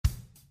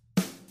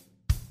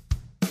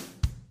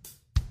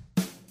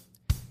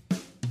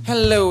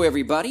Hello,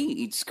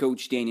 everybody. It's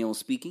Coach Daniel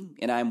speaking,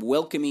 and I'm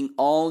welcoming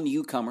all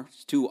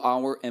newcomers to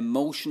our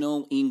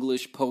Emotional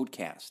English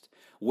podcast,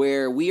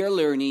 where we are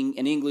learning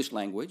an English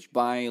language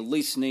by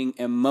listening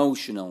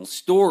emotional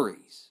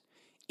stories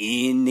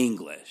in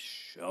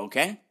English.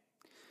 Okay?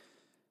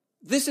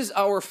 This is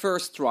our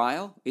first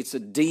trial. It's a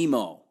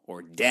demo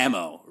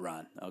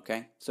run.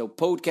 Okay? So,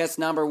 podcast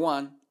number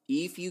 1.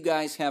 If you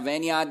guys have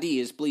any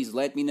ideas, please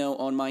let me know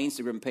on my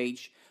Instagram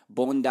page,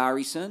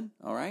 Bondarison.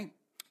 All right?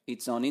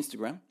 It's on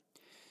Instagram.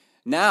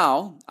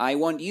 Now, I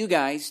want you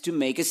guys to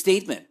make a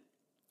statement.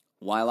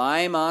 While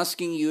I'm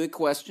asking you a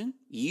question,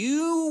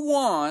 you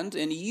want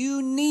and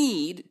you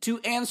need to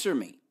answer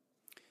me.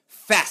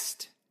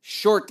 Fast,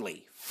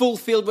 shortly,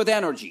 fulfilled with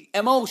energy,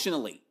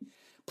 emotionally.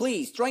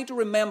 Please try to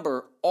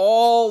remember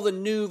all the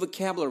new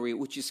vocabulary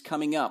which is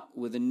coming up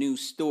with a new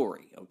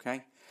story,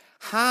 okay?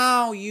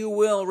 How you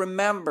will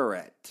remember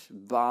it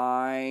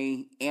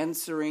by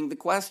answering the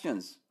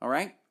questions, all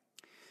right?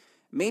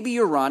 Maybe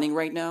you're running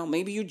right now.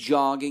 Maybe you're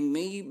jogging.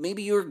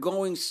 Maybe you're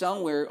going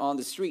somewhere on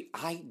the street.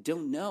 I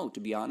don't know,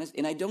 to be honest,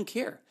 and I don't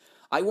care.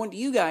 I want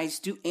you guys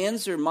to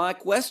answer my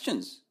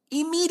questions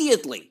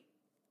immediately.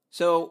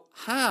 So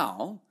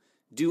how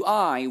do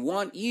I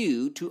want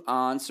you to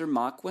answer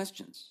my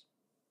questions?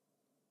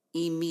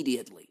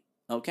 Immediately,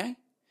 okay?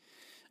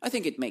 I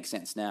think it makes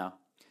sense now.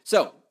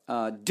 So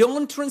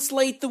don't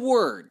translate the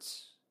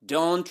words.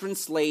 Don't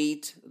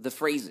translate the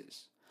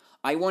phrases.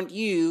 I want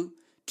you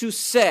to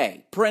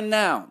say,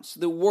 pronounce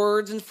the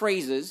words and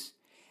phrases,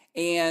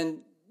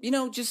 and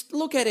just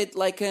look at it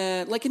like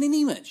an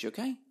image.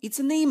 Okay, it's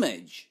an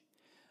image.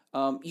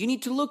 You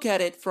need to look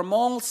at it from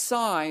all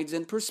sides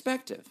and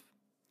perspective.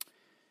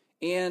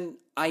 And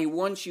I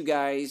want you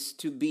guys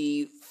to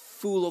be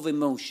full of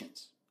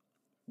emotions.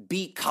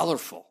 Be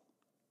colorful,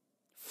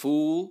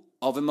 full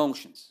of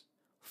emotions,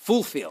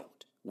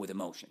 fulfilled with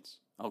emotions.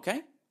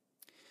 Okay,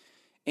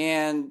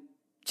 and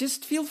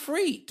just feel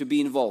free to be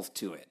involved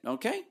to it.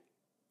 Okay.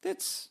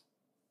 That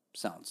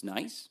sounds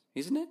nice,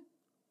 isn't it?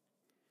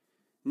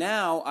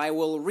 Now I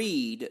will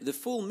read the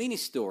full mini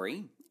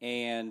story,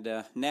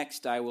 and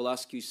next I will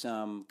ask you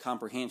some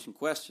comprehension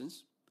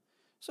questions.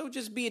 So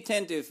just be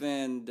attentive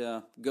and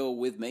go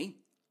with me.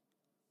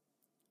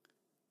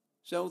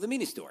 So the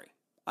mini story,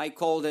 I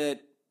called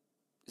it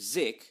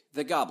Zik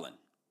the Goblin.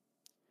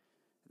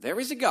 There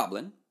is a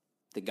goblin.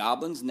 The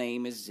goblin's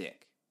name is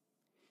Zik.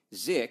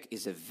 Zik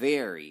is a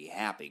very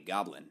happy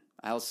goblin.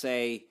 I'll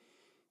say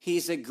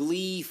he's a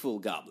gleeful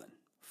goblin,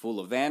 full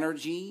of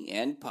energy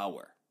and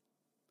power.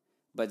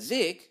 But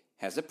Zik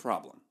has a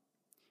problem.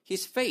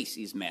 His face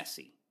is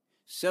messy.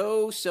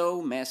 So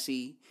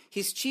messy.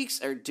 His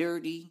cheeks are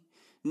dirty.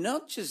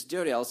 Not just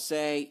dirty, I'll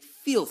say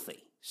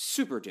filthy,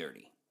 super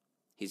dirty.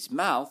 His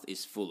mouth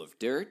is full of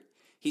dirt.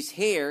 His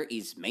hair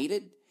is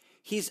matted.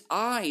 His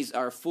eyes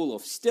are full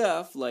of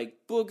stuff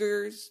like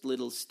boogers,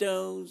 little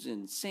stones,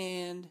 and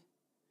sand.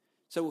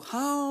 So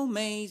how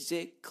may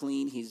Zik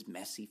clean his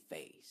messy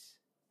face?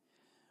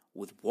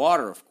 With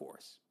water, of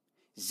course.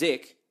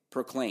 Zik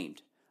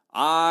proclaimed,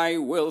 "I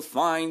will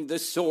find the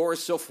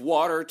source of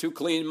water to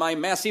clean my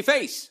messy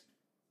face."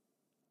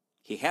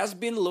 He has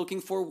been looking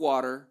for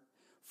water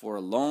for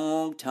a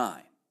long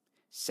time.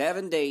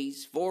 7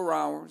 days, 4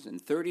 hours,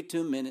 and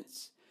 32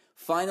 minutes.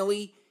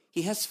 Finally,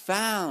 he has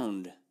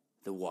found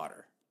the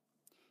water.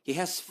 He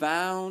has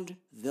found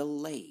the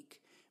lake.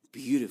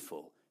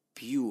 Beautiful,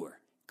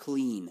 pure,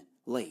 clean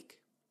lake.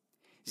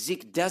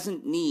 Zik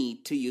doesn't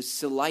need to use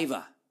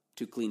saliva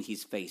to clean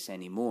his face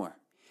anymore.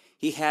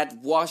 He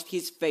had washed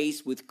his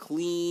face with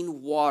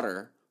clean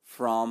water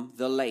from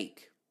the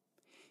lake.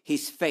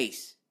 His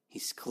face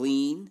is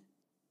clean,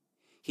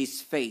 his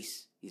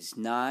face is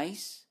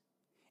nice,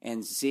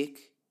 and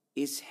Zik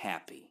is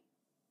happy.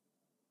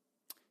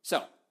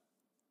 So,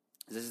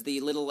 this is the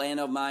little end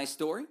of my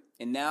story,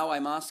 and now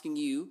I'm asking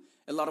you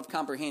a lot of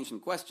comprehension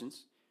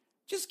questions.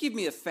 Just give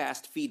me a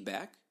fast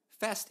feedback,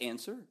 fast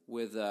answer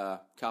with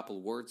a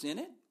couple words in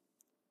it.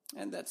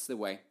 And that's the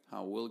way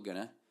how we're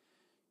gonna,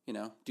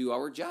 do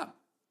our job.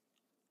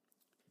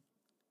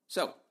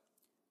 So,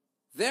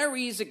 there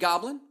is a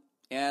goblin,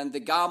 and the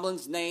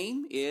goblin's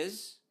name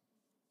is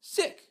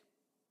Zik.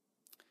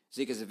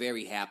 Zik is a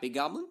very happy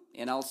goblin,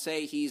 and I'll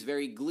say he's a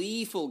very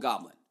gleeful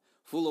goblin,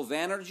 full of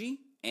energy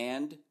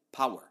and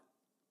power.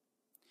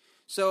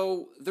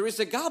 So, there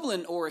is a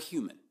goblin or a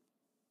human?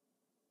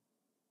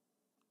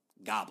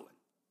 Goblin,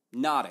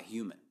 not a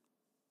human.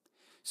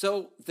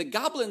 So the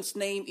goblin's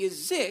name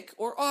is Zik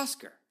or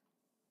Oscar.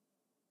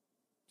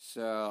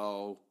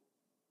 So,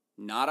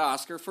 not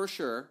Oscar for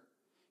sure.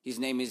 His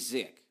name is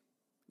Zik.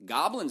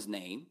 Goblin's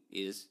name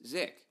is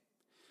Zik.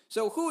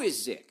 So who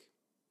is Zik?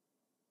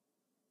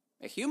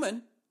 A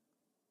human?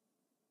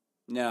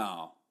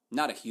 No,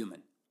 not a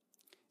human.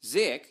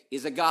 Zik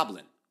is a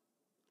goblin.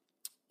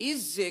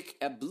 Is Zik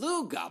a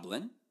blue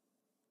goblin?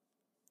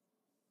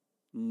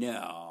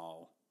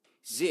 No.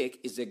 Zik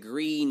is a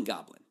green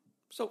goblin.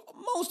 So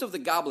most of the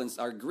goblins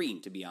are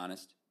green, to be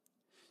honest.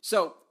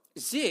 So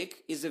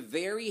Zik is a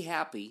very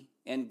happy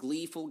and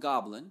gleeful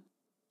goblin.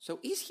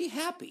 So is he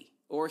happy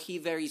or he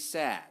very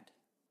sad?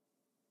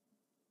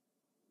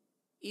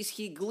 Is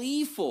he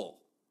gleeful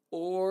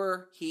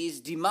or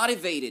he's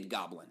demotivated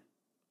goblin?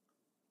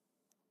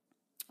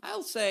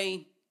 I'll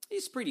say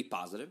he's pretty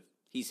positive.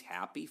 He's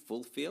happy,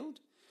 fulfilled.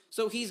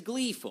 So he's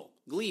gleeful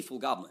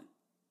goblin.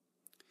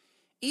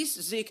 Is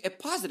Zik a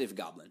positive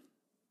goblin?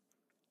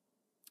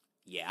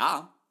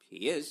 Yeah,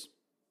 he is.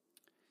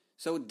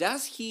 So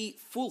does he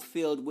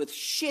fulfilled with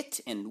shit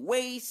and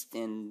waste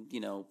and,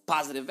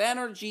 positive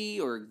energy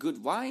or good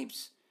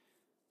vibes?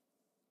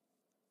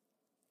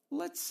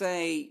 Let's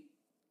say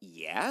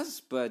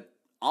yes, but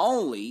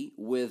only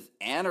with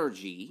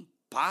energy,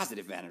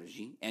 positive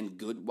energy, and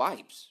good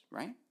vibes,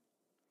 right?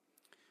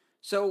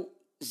 So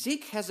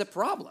Zik has a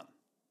problem.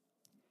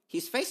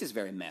 His face is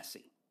very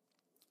messy.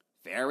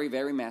 Very,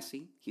 very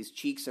messy. His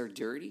cheeks are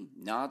dirty,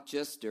 not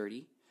just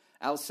dirty.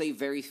 I'll say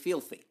very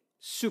filthy,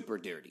 super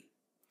dirty.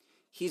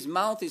 His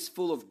mouth is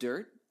full of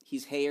dirt.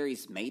 His hair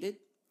is matted.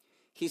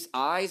 His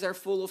eyes are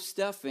full of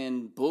stuff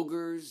and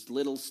boogers,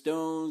 little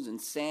stones and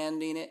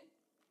sand in it.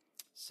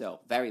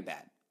 So, very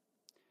bad.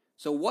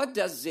 So what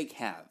does Zik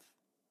have?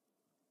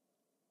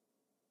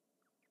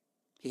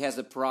 He has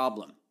a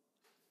problem.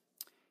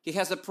 He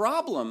has a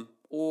problem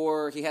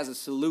or he has a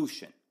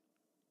solution.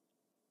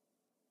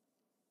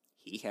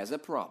 He has a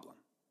problem.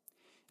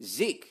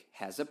 Zik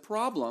has a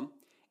problem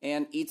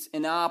and it's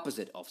an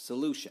opposite of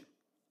solution.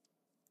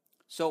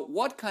 So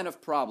what kind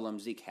of problem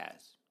Zik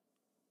has?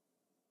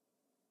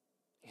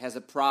 He has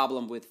a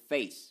problem with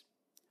face.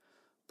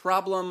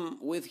 Problem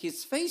with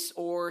his face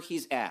or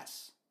his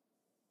ass?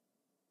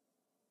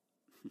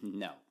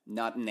 No,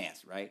 not an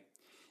ass, right?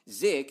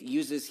 Zik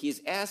uses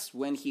his ass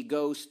when he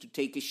goes to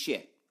take a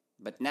shit,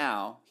 but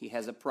now he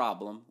has a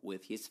problem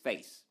with his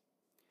face.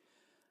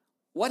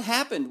 What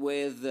happened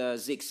with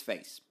Zik's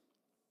face?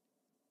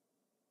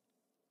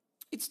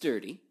 It's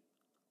dirty,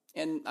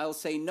 and I'll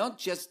say not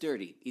just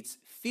dirty, it's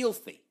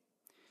filthy.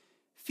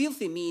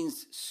 Filthy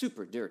means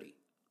super dirty.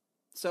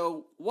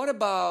 So what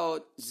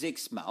about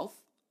Zik's mouth?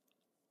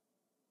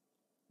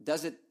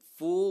 Does it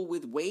full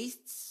with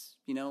wastes,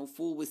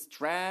 full with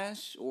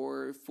trash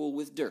or full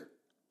with dirt?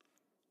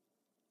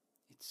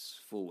 It's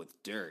full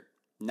with dirt,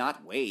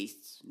 not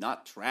wastes,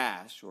 not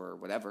trash or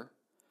whatever.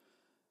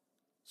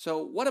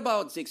 So what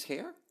about Zik's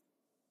hair?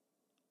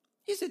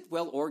 Is it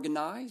well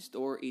organized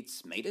or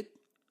it's mated?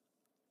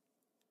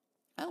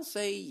 I'll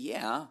say,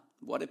 yeah,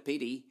 what a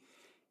pity.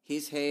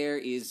 His hair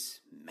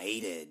is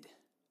mated.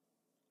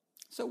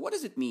 So what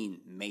does it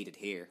mean, mated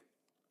hair?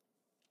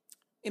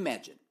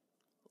 Imagine,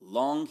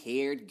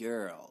 long-haired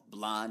girl,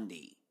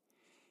 Blondie,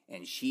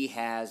 and she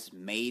has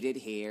mated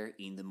hair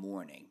in the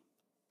morning.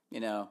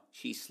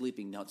 She's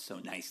sleeping not so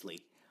nicely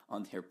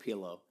on her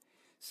pillow.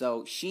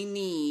 So she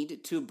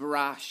need to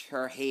brush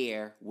her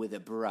hair with a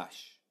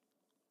brush.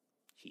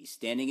 She's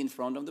standing in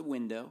front of the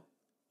window.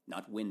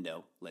 Not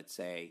window, let's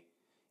say.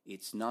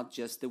 It's not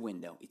just the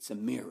window, it's a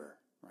mirror,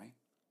 right?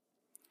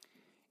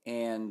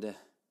 And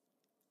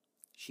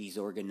she's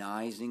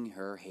organizing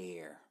her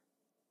hair.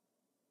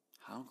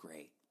 How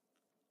great.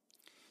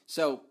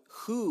 So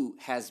who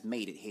has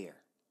mated hair?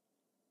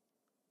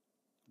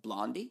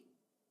 Blondie?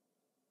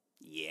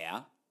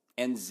 Yeah.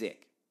 And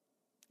Zik.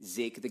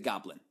 Zik the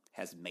goblin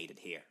has mated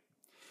hair.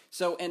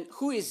 So, and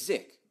who is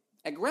Zik?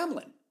 A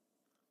gremlin?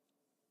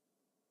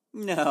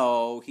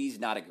 No, he's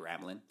not a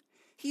gremlin.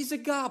 He's a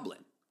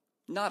goblin,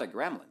 not a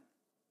gremlin.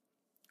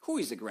 Who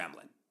is a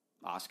gremlin?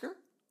 Oscar?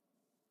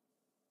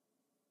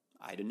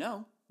 I don't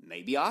know.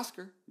 Maybe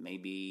Oscar.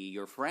 Maybe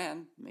your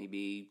friend.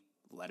 Maybe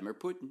Vladimir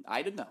Putin.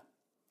 I don't know.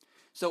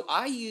 So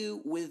are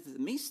you with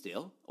me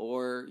still?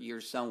 Or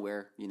you're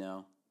somewhere,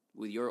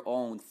 with your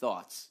own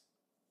thoughts?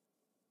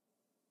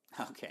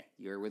 Okay,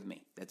 you're with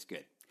me. That's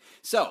good.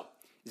 So,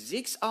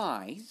 Zik's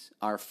eyes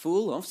are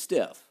full of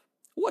stuff.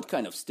 What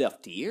kind of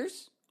stuff?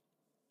 Tears?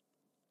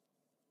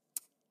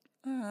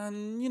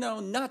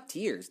 Not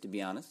tears, to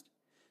be honest.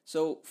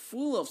 So,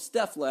 full of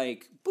stuff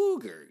like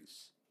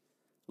boogers,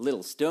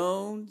 little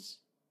stones,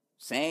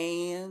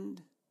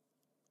 sand,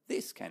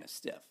 this kind of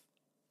stuff.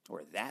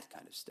 Or that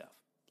kind of stuff,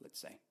 let's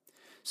say.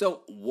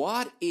 So,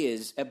 what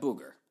is a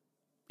booger?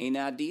 Any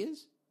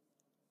ideas?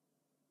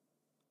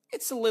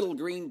 It's a little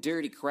green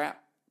dirty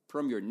crap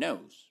from your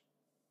nose.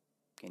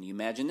 Can you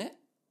imagine it?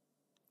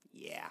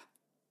 Yeah.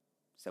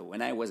 So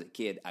when I was a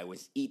kid, I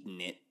was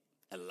eating it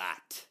a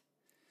lot.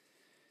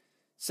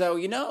 So,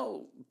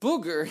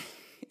 booger,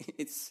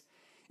 it's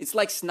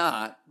like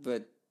snot,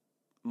 but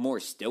more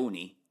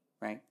stony,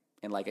 right?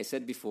 And like I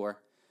said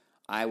before,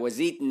 I was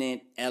eating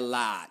it a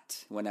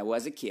lot when I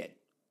was a kid.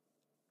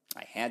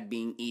 I had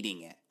been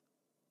eating it.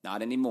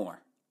 Not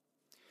anymore.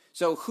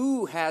 So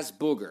who has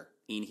booger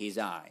in his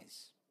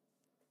eyes?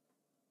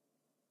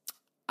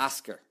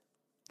 Oscar,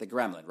 the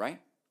gremlin, right?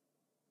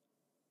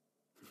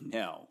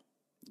 No.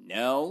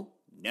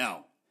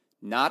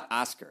 Not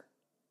Oscar.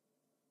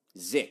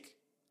 Zik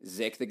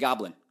the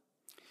goblin.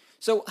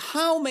 So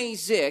how may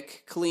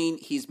Zik clean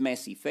his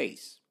messy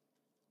face?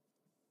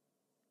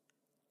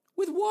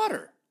 With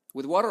water,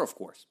 of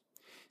course.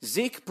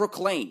 Zeke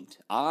proclaimed,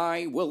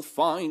 I will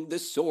find the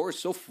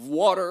source of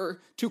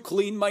water to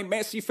clean my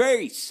messy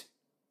face.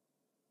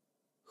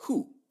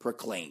 Who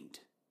proclaimed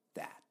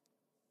that?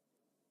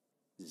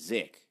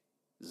 Zeke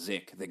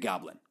the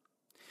goblin.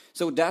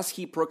 So does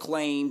he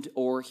proclaimed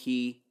or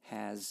he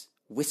has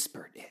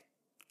whispered it?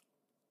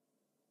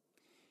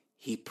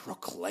 He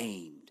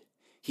proclaimed.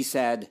 He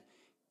said,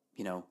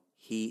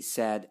 he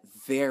said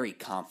very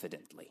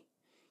confidently.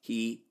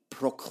 He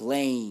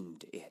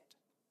proclaimed it.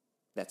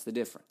 That's the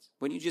difference.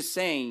 When you're just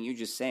saying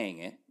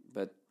it.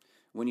 But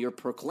when you're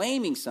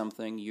proclaiming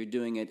something, you're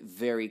doing it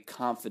very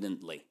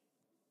confidently.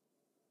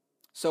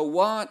 So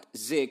what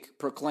Zeke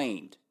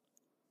proclaimed?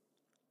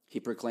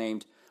 He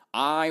proclaimed,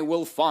 I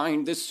will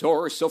find the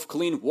source of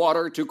clean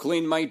water to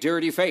clean my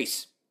dirty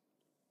face.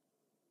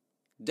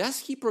 Does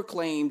he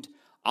proclaimed,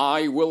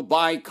 I will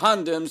buy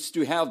condoms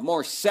to have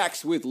more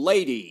sex with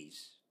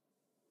ladies?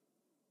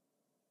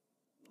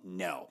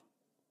 No.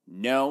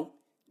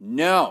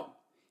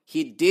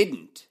 He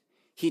didn't.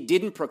 He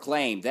didn't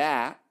proclaim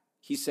that.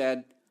 He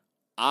said,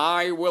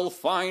 I will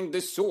find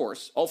the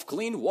source of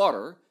clean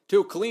water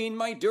to clean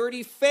my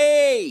dirty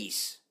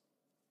face.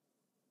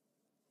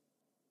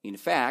 In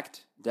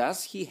fact,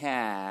 does he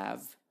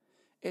have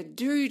a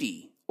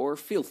dirty or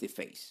filthy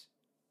face?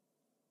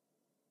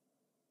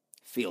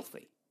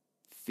 Filthy.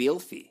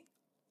 Filthy.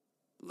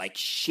 Like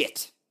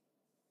shit.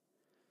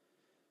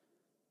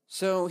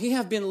 So he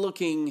have been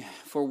looking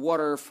for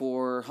water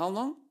for how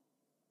long?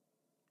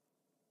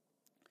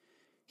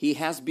 He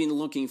has been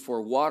looking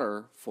for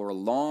water for a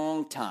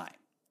long time.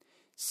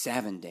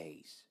 7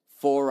 days,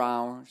 4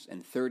 hours,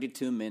 and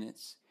 32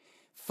 minutes.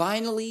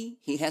 Finally,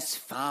 he has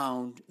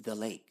found the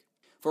lake.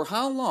 For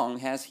how long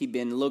has he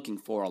been looking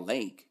for a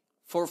lake?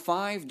 For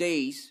 5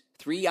 days,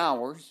 3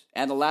 hours,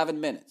 and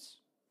 11 minutes.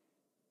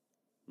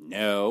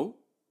 No.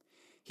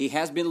 He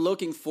has been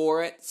looking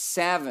for it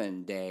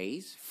 7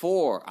 days,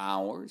 4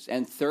 hours,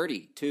 and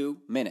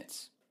 32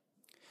 minutes.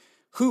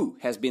 Who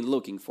has been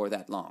looking for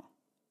that long?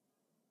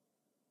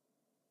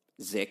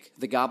 Zeke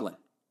the goblin.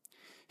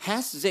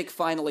 Has Zeke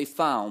finally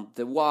found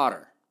the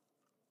water?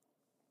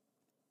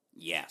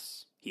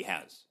 Yes, he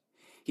has.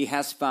 He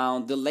has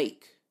found the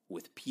lake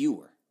with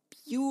pure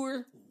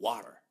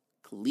water,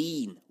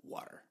 clean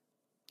water.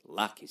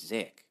 Lucky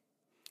Zeke.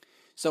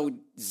 So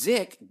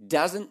Zeke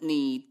doesn't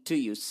need to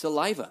use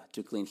saliva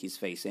to clean his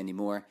face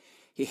anymore.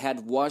 He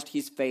had washed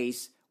his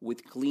face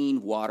with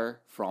clean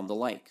water from the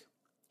lake.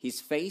 His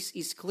face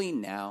is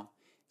clean now.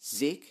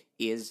 Zeke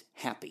is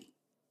happy.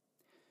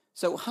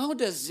 So how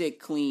does Zeke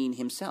clean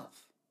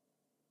himself?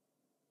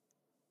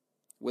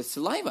 With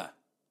saliva?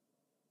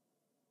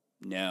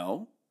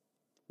 No.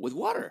 With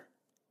water?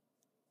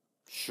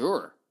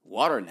 Sure,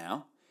 water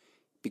now.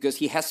 Because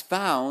he has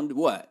found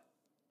what?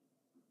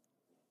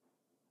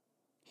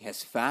 He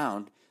has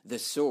found the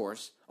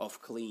source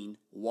of clean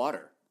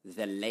water,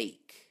 the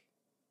lake.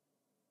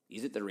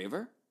 Is it the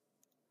river?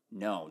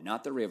 No,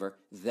 not the river,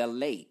 the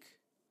lake.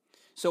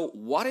 So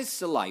what is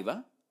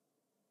saliva?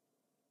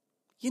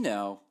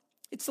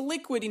 It's a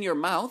liquid in your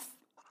mouth.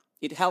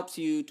 It helps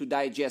you to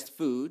digest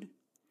food.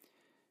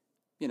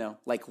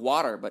 Like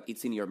water, but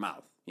it's in your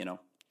mouth,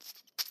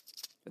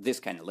 This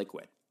kind of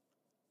liquid.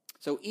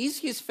 So is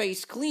his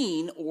face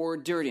clean or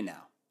dirty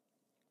now?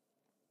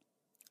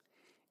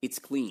 It's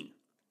clean.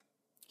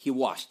 He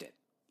washed it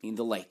in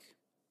the lake.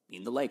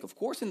 In the lake, of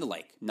course in the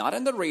lake. Not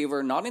in the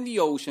river, not in the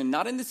ocean,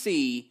 not in the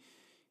sea.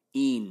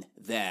 In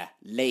the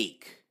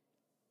lake.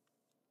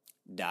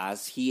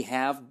 Does he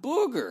have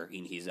booger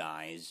in his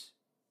eyes?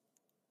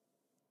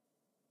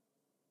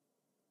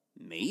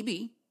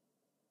 Maybe.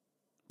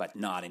 But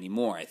not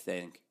anymore, I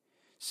think.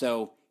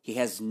 So he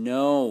has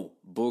no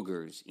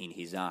boogers in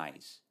his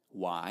eyes.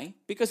 Why?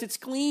 Because it's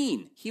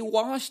clean. He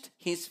washed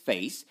his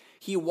face.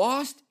 He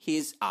washed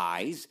his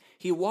eyes.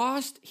 He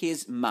washed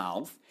his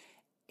mouth.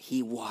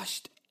 He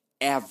washed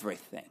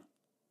everything.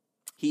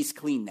 He's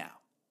clean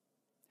now.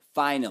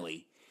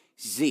 Finally,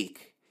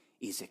 Zeke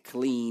is a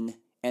clean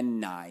and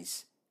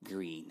nice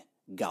green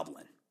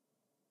goblin.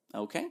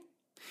 Okay?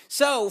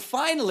 So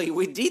finally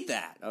we did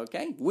that,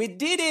 okay? We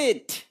did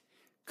it!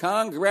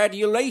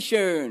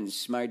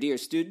 Congratulations, my dear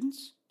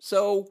students.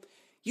 So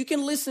you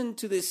can listen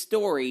to this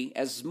story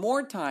as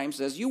more times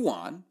as you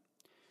want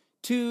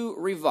to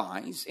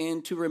revise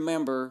and to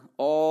remember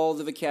all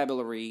the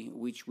vocabulary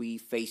which we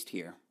faced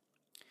here.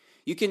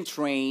 You can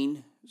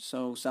train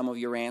some of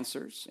your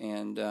answers,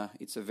 and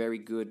it's a very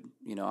good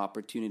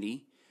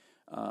opportunity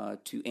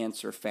to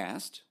answer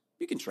fast.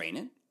 You can train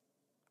it.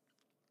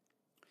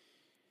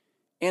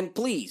 And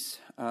please,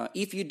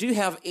 if you do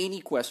have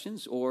any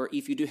questions or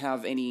if you do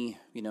have any,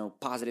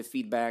 positive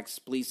feedbacks,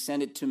 please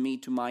send it to me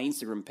to my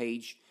Instagram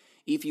page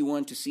if you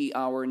want to see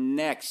our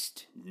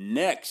next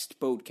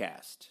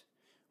podcast,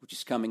 which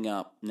is coming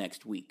up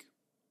next week.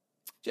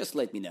 Just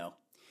let me know.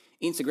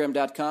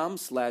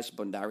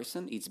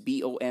 Instagram.com/Bondarison. It's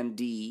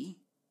BONDARISON.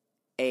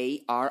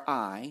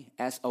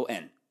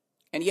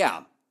 And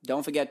yeah,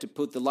 don't forget to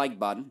put the like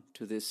button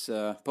to this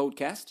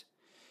podcast.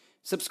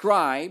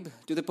 subscribe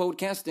to the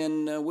podcast,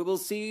 and we will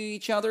see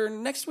each other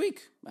next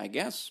week, I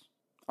guess.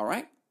 All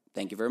right.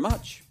 Thank you very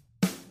much.